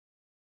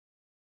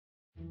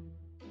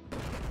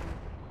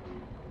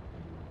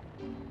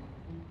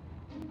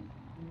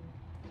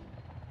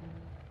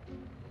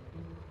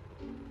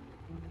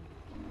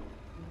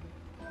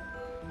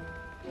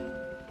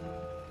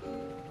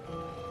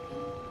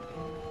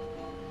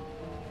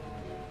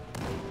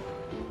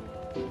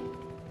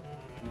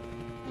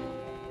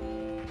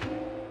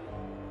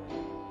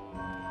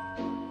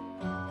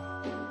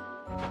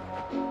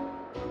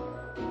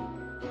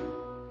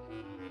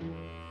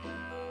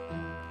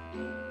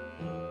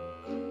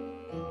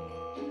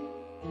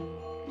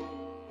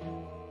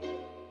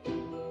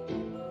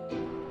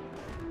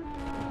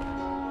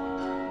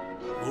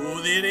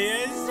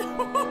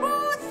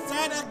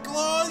Santa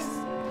Claus!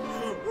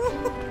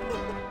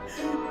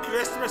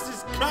 Christmas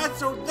is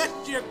cancelled this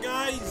year,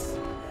 guys!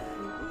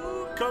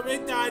 Come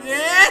in, Daddy!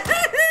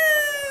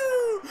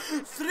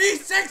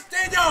 360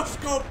 no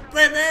scope,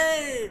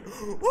 baby!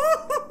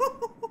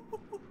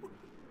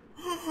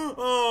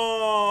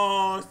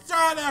 Oh,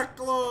 Santa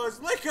Claus!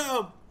 Look at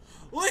him!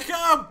 Look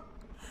at him!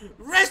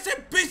 Rest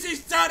in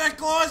pieces, Santa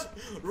Claus!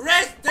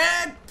 Rest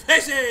in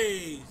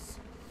pieces!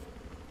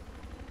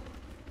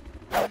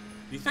 Do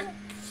you think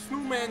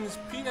snowmen's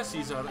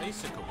penises are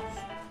icicles?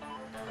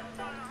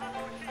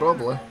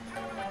 Probably.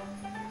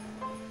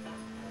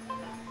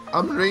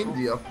 I'm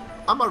reindeer.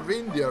 I'm a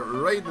reindeer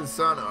riding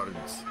Santa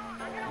horns.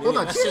 Look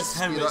at this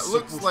that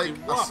looks like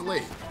a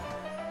sleigh.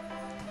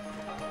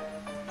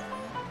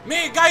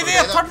 Mate, guy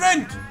there, turn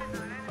round!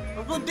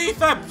 I've got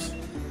defibs!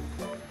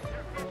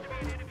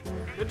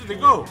 Where did they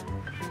go?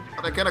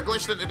 And I kinda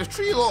glitched into the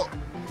tree lot.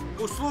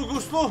 Go slow, go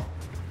slow!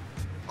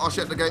 Oh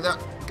shit, the guy there.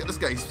 Get this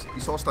guy,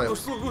 he's hostile. Go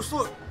slow, go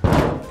slow!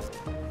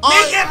 Oh,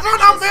 Mate, get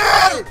run up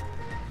there!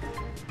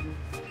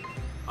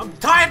 I'm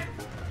tired!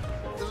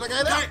 There's a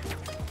guy there!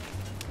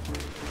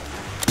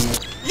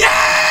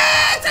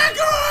 Yes! I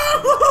go!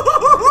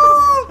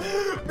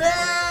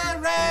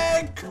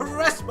 Merry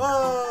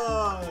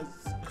Christmas!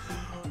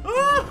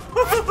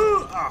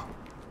 Ah,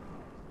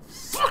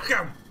 fuck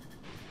him!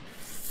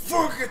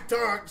 Fucking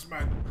tanks,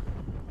 man!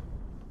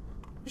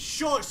 He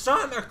shot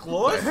Santa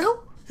Claus? What the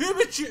hell? Who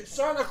would shoot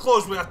Santa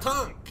Claus with a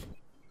tank?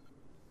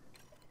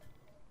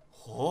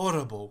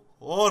 Horrible,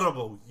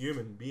 horrible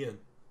human being.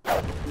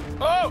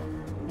 Oh!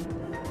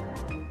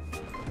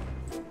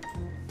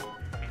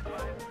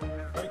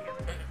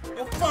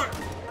 Oh fuck!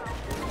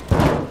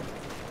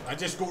 I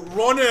just got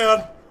run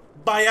over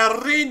by a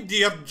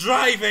reindeer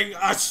driving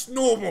a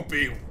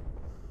snowmobile.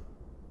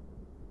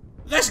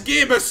 This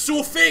game is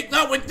so fake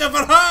that would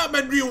never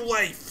happen in real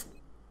life.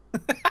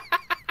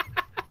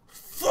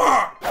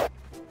 Fuck!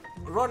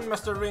 Run,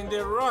 Mr.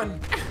 Reindeer, run!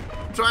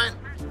 I'm trying.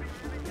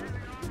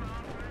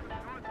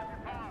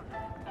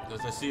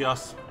 Does he see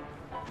us?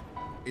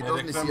 He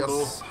doesn't see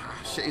us.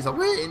 Shit, he's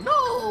away.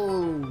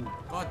 No!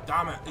 God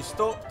damn it, he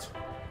stopped.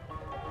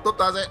 Stop,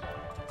 does it?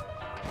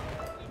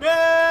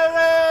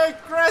 Merry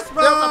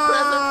Christmas! There's a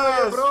present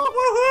for you, bro.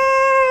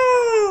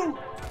 Woohoo!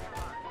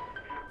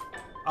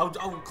 I'll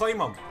climb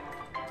him.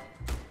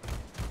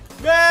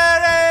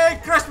 Merry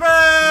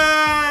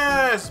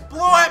Christmas!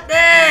 Blow it,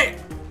 mate!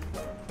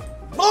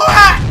 Blow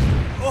it!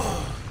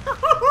 Oh.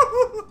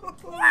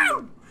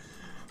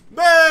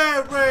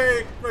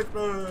 Merry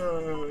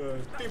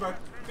Christmas! Debug,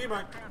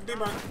 debug,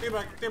 debug,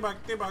 debug, debug,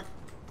 debug.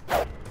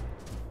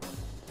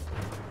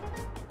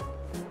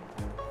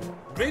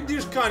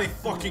 Reindeers can't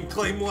fucking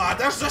climb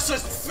ladders. This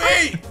is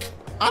fake!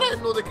 I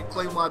didn't know they could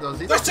climb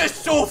ladders either. This is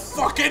so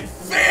fucking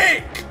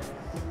fake!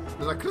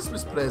 There's a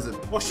Christmas present.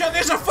 Oh shit,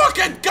 there's a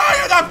fucking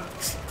guy on a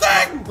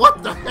thing!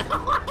 What the hell?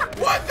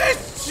 What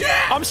this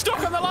shit? I'm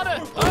stuck on the ladder!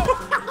 Oh.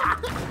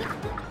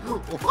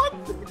 What?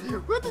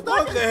 Where did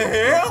What that the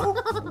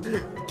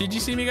hell? Did you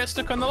see me get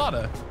stuck on the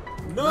ladder?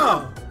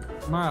 No.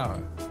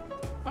 No.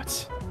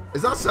 What?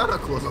 Is that Santa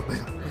Claus up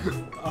there?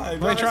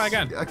 Let me try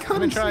again. I can't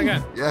Let me try see.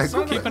 again. Yeah,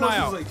 go Keep an eye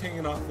out. Like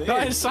hanging off there.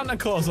 That is Santa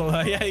Claus over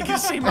there. Yeah, you can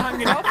see him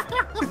hanging off.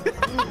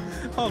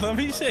 Hold on, let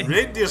me see.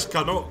 Reindeers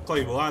cannot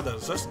climb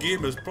ladders. This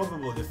game is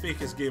probably the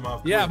fakest game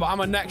I've played. Yeah, but I'm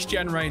a next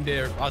gen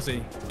reindeer,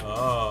 Azzy.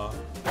 Ah.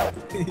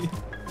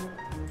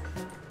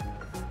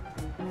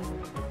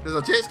 There's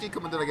a jet ski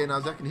coming down again,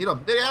 as I can hear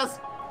him. There he is.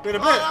 Wait a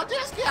bit. Oh,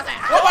 jet ski!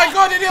 Oh my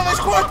god, he nearly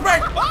squad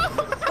break!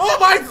 Oh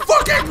my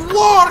fucking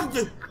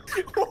lord!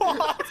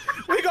 What?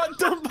 We got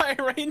done by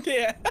a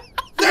reindeer.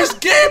 This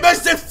game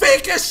is the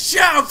fakest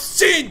shit I've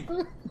seen!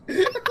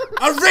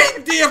 A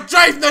reindeer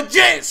driving a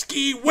jet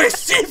ski with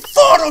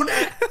C4 on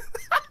it!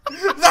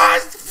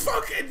 That's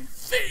fucking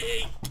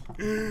fake!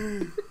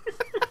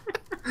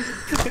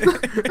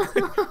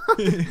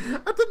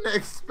 I didn't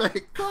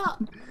expect that.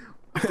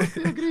 I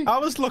agree. I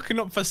was looking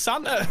up for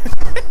Santa.